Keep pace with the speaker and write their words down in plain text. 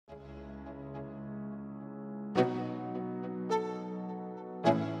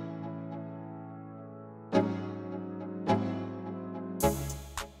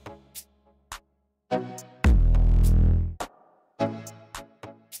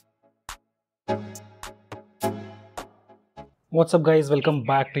What's up guys, welcome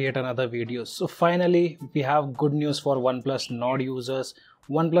back to yet another video. So finally we have good news for OnePlus Nord users.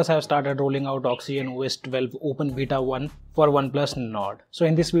 OnePlus have started rolling out OxygenOS 12 Open Beta 1 for OnePlus Nord. So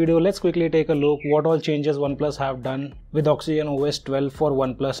in this video, let's quickly take a look what all changes OnePlus have done with OxygenOS 12 for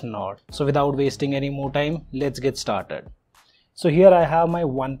OnePlus Nord. So without wasting any more time, let's get started. So here I have my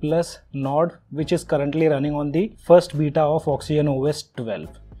OnePlus Nord, which is currently running on the first beta of OxygenOS 12.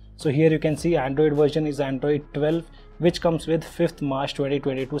 So here you can see Android version is Android 12, which comes with 5th March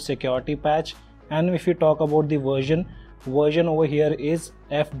 2022 security patch. And if you talk about the version over here is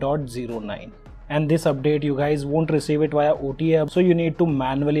F.09. And this update you guys won't receive it via OTA, so you need to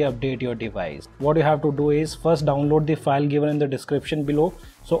manually update your device. What you have to do is first download the file given in the description below.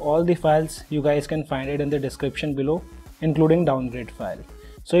 So all the files you guys can find it in the description below, including downgrade file.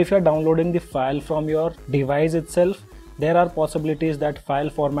 So if you are downloading the file from your device itself, there are possibilities that file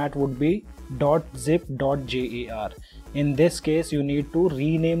format would be .zip.jar. In this case, you need to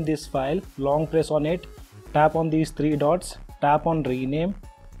rename this file. Long press on it, tap on these three dots, tap on rename,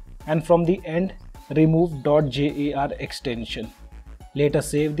 and from the end remove .jar extension. Later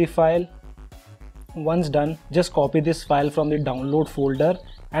save the file. Once done, just copy this file from the download folder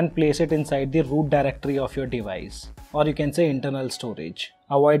and place it inside the root directory of your device, or you can say internal storage.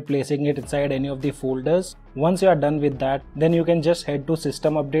 Avoid placing it inside any of the folders. Once you are done with that, then you can just head to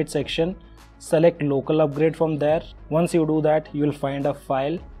system update section, select local upgrade from there. Once you do that, you will find a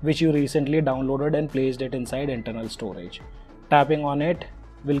file which you recently downloaded and placed it inside internal storage. Tapping on it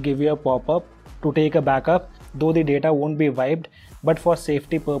will give you a pop-up to take a backup, though the data won't be wiped, but for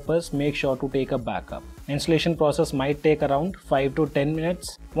safety purpose make sure to take a backup. Installation process might take around 5 to 10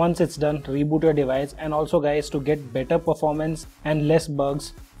 minutes. Once it's done, reboot your device. And also guys, to get better performance and less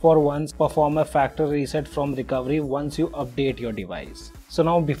bugs, for once perform a factory reset from recovery once you update your device. So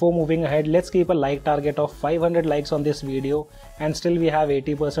now before moving ahead, let's keep a like target of 500 likes on this video, and still we have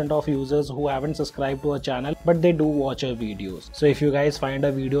 80% of users who haven't subscribed to our channel but they do watch our videos. So if you guys find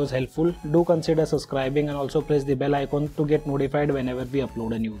our videos helpful, do consider subscribing and also press the bell icon to get notified whenever we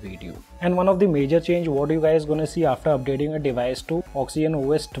upload a new video. And one of the major change what you guys gonna see after updating your device to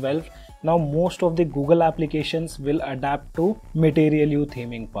OxygenOS 12, now most of the Google applications will adapt to Material You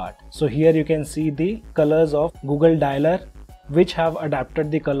theming part. So here you can see the colors of Google Dialer, which have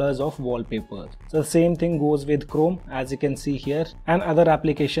adapted the colors of wallpapers. So the same thing goes with Chrome, as you can see here, and other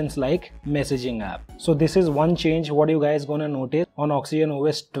applications like messaging app. So this is one change what you guys gonna notice on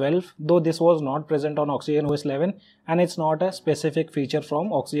OxygenOS 12, though this was not present on OxygenOS 11, and it's not a specific feature from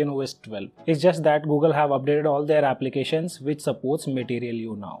OxygenOS 12. It's just that Google have updated all their applications which supports Material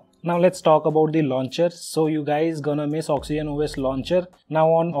You now. Now let's talk about the launcher. So you guys gonna miss OxygenOS launcher. Now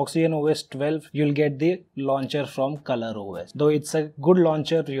on OxygenOS 12 you'll get the launcher from ColorOS. Though it's a good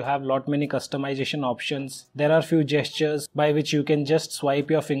launcher, you have lot many customization options. There are few gestures by which you can just swipe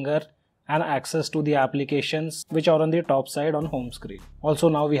your finger and access to the applications which are on the top side on home screen. Also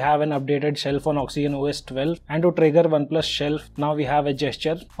now we have an updated shelf on OxygenOS 12, and to trigger OnePlus shelf, now we have a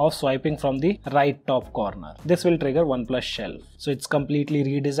gesture of swiping from the right top corner. This will trigger OnePlus shelf. So it's completely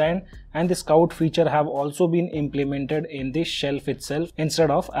redesigned, and the scout feature have also been implemented in the shelf itself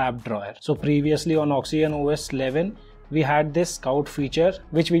instead of app drawer. So previously on OxygenOS 11, we had this scout feature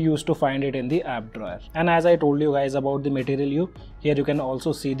which we used to find it in the app drawer. And as I told you guys about the Material You, here you can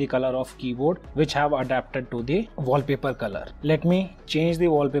also see the color of keyboard which have adapted to the wallpaper color. Let me change the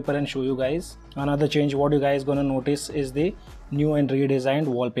wallpaper and show you guys. Another change what you guys gonna notice is the new and redesigned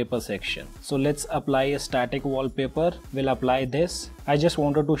wallpaper section. So let's apply a static wallpaper. We'll apply this. I just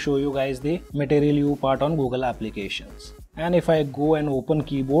wanted to show you guys the Material You part on Google applications. And if I go and open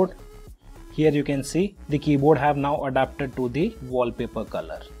keyboard, here you can see the keyboard have now adapted to the wallpaper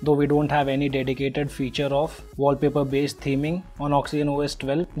color. Though we don't have any dedicated feature of wallpaper based theming on OxygenOS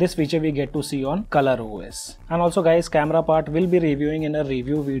 12, this feature we get to see on ColorOS. And also guys, camera part will be reviewing in a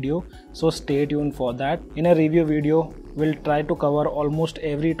review video, so stay tuned for that. In a review video, we'll try to cover almost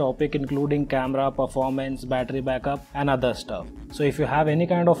every topic including camera, performance, battery backup and other stuff. So if you have any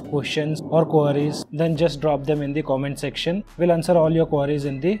kind of questions or queries, then just drop them in the comment section. We'll answer all your queries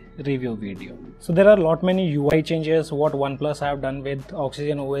in the review video. So there are lot many UI changes what OnePlus have done with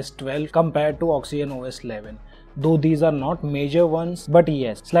OxygenOS 12 compared to OxygenOS 11. though these are not major ones, but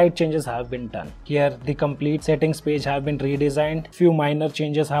yes, slight changes have been done. Here the complete settings page have been redesigned. Few minor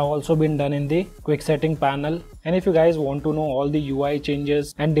changes have also been done in the quick setting panel. And if you guys want to know all the UI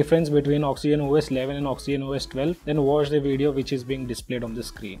changes and difference between OxygenOS 11 and OxygenOS 12, then watch the video which is being displayed on the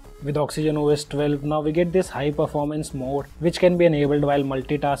screen. With OxygenOS 12, now we get this high performance mode which can be enabled while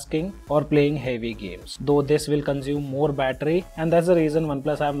multitasking or playing heavy games. Though this will consume more battery, and that's the reason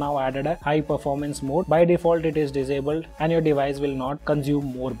OnePlus have now added a high performance mode. By default it is disabled and your device will not consume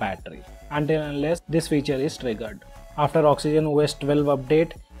more battery until unless this feature is triggered. After OxygenOS 12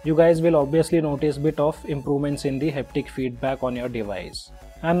 update, you guys will obviously notice bit of improvements in the haptic feedback on your device.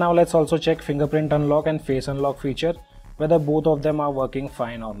 And now let's also check fingerprint unlock and face unlock feature, whether both of them are working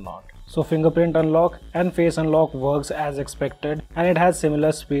fine or not. So fingerprint unlock and face unlock works as expected, and it has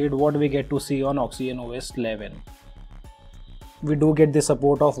similar speed what we get to see on OxygenOS 11. We do get the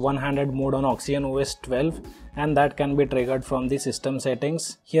support of one-handed mode on OxygenOS 12, and that can be triggered from the system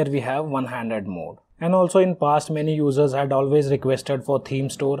settings. Here we have one-handed mode. And also in past, many users had always requested for theme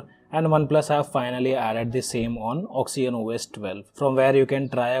store, and OnePlus have finally added the same on OxygenOS 12, from where you can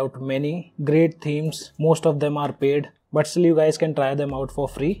try out many great themes. Most of them are paid, but still you guys can try them out for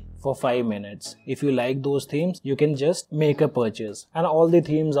free for 5 minutes. If you like those themes, you can just make a purchase, and all the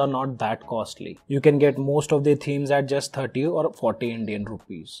themes are not that costly. You can get most of the themes at just 30 or 40 Indian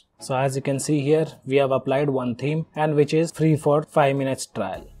rupees. So as you can see here, we have applied one theme and which is free for 5 minutes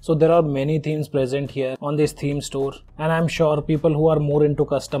trial. So there are many themes present here on this theme store, and I'm sure people who are more into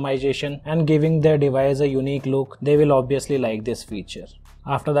customization and giving their device a unique look, they will obviously like this feature.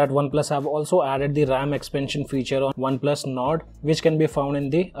 After that, OnePlus have also added the RAM expansion feature on Oneplus Nord, which can be found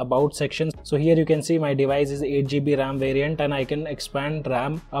in the About section. So here you can see my device is 8GB RAM variant, and I can expand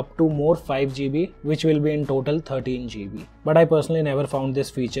RAM up to more 5GB, which will be in total 13GB. But I personally never found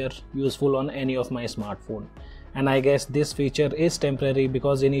this feature useful on any of my smartphone. And I guess this feature is temporary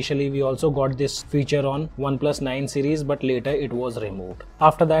because initially we also got this feature on OnePlus 9 series, but later it was removed.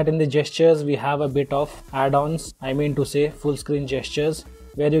 After that, in the gestures we have a bit of add-ons, I mean to say full screen gestures,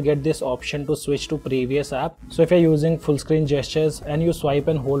 where you get this option to switch to previous app. So if you're using full screen gestures and you swipe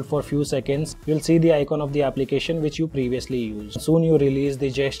and hold for a few seconds, you'll see the icon of the application which you previously used. Soon you release the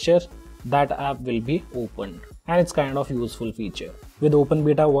gesture, that app will be opened, and it's kind of useful feature. With Open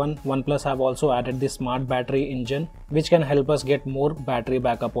Beta 1, OnePlus have also added the smart battery engine, which can help us get more battery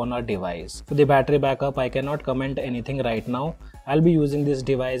backup on our device. For the battery backup, I cannot comment anything right now. I'll be using this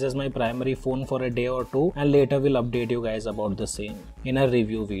device as my primary phone for a day or two, and later will update you guys about the same in a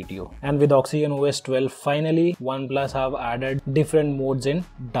review video. And with OxygenOS 12, finally OnePlus have added different modes in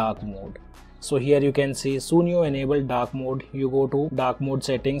dark mode. So here you can see, soon you enable dark mode, you go to dark mode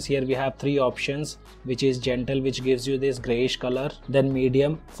settings. Here we have 3 options, which is gentle, which gives you this grayish color, then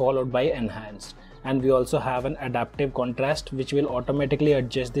medium, followed by enhanced. And we also have an adaptive contrast, which will automatically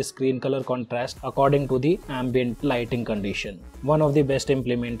adjust the screen color contrast according to the ambient lighting condition. One of the best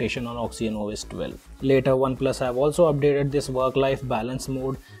implementation on OxygenOS 12. Later, OnePlus have also updated this work-life balance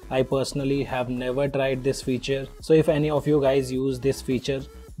mode. I personally have never tried this feature, so if any of you guys use this feature,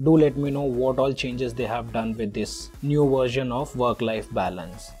 do let me know what all changes they have done with this new version of work-life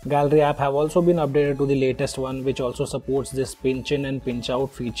balance. Gallery app have also been updated to the latest one, which also supports this pinch in and pinch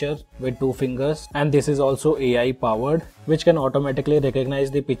out feature with 2 fingers, and this is also AI powered, which can automatically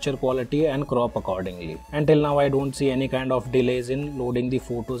recognize the picture quality and crop accordingly. Until now I don't see any kind of delays in loading the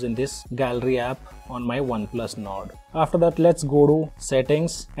photos in this gallery app on my OnePlus Nord. After that, let's go to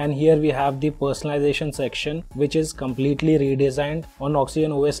settings, and here we have the personalization section, which is completely redesigned. On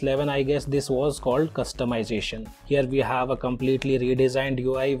OxygenOS 11, I guess this was called customization. Here we have a completely redesigned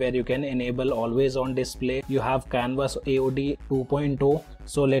UI where you can enable always on display. You have Canvas AOD 2.0.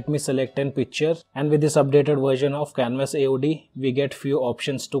 So let me select a picture, and with this updated version of Canvas AOD, we get few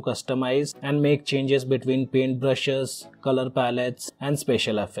options to customize and make changes between paint brushes, color palettes and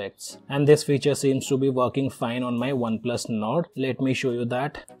special effects. And this feature seems to be working fine on my OnePlus Nord. Let me show you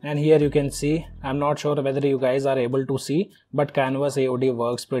that. And here you can see, I'm not sure whether you guys are able to see, but Canvas AOD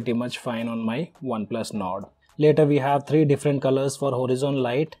works pretty much fine on my OnePlus Nord. Later we have 3 different colors for horizon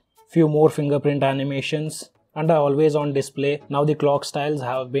light, few more fingerprint animations. Under always on display, now the clock styles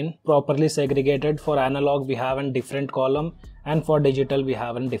have been properly segregated. For analog we have a different column, and for digital we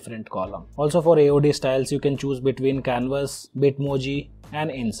have a different column. Also for AOD styles you can choose between canvas, bitmoji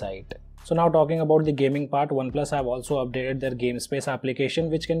and insight. So now talking about the gaming part, OnePlus have also updated their game space application,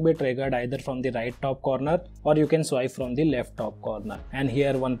 which can be triggered either from the right top corner or you can swipe from the left top corner. And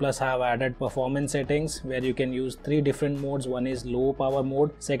here OnePlus have added performance settings where you can use 3 different modes. One is low power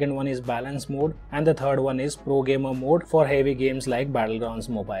mode, second one is balance mode, and the third one is pro gamer mode for heavy games like Battlegrounds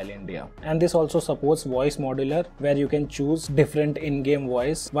Mobile India. And this also supports voice modular where you can choose different in-game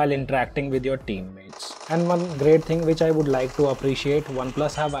voice while interacting with your teammates. And one great thing which I would like to appreciate,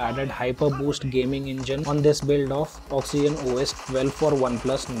 OnePlus have added HYPERBOOST gaming engine on this build of OxygenOS 12 for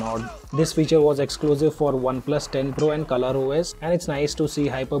OnePlus Nord. This feature was exclusive for OnePlus 10 Pro and ColorOS, and it's nice to see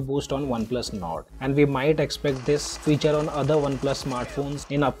HYPERBOOST on OnePlus Nord. And we might expect this feature on other OnePlus smartphones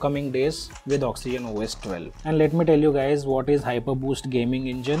in upcoming days with OxygenOS 12. And let me tell you guys what is HYPERBOOST gaming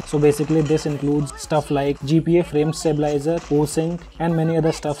engine. So basically this includes stuff like GPA frame stabilizer, OSync, and many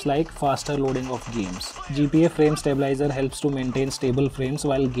other stuffs like faster loading of games. GPA frame stabilizer helps to maintain stable frames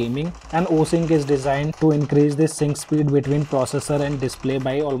while gaming, and OSync is designed to increase the sync speed between processor and display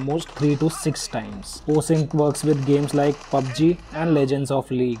by almost 3 to 6 times. OSync works with games like PUBG and Legends of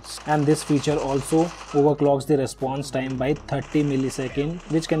Leagues, and this feature also overclocks the response time by 30 milliseconds,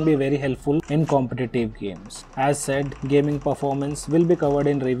 which can be very helpful in competitive games. As said, gaming performance will be covered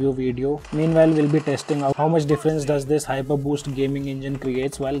in review video. Meanwhile, we'll be testing out how much difference does this HYPERBOOST gaming engine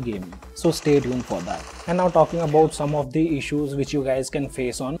creates while gaming. So stay tuned for that. And now talking about some of the issues which you guys can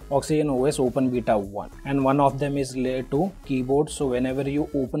face on OxygenOS Open Beta 1. And one of them is related to keyboard. So whenever you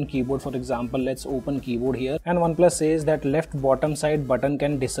open keyboard, for example, let's open keyboard here, and OnePlus says that left bottom side button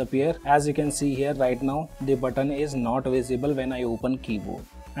can disappear. As you can see here right now, the button is not visible when I open keyboard.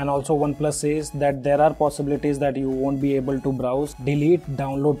 And also OnePlus says that there are possibilities that you won't be able to browse, delete,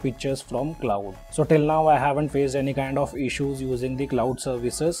 download pictures from cloud. So till now I haven't faced any kind of issues using the cloud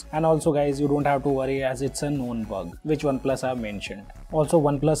services. And also guys, you don't have to worry as it's a known bug which OnePlus have mentioned. Also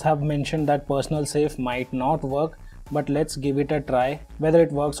OnePlus have mentioned that personal safe might not work, but let's give it a try whether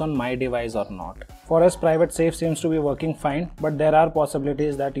it works on my device or not. For us, private safe seems to be working fine, but there are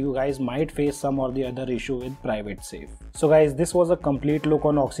possibilities that you guys might face some or the other issue with private safe. So guys, this was a complete look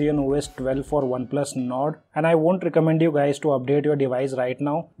on OxygenOS 12 for OnePlus Nord, and I won't recommend you guys to update your device right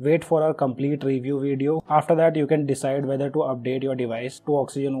now. Wait for our complete review video. After that, you can decide whether to update your device to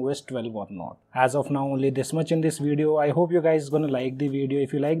OxygenOS 12 or not. As of now, only this much in this video. I hope you guys gonna like the video.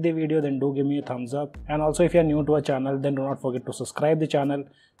 If you like the video, then do give me a thumbs up. And also if you're new to our channel, then do not forget to subscribe the channel.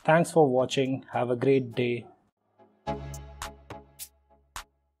 Thanks for watching. Have a great day.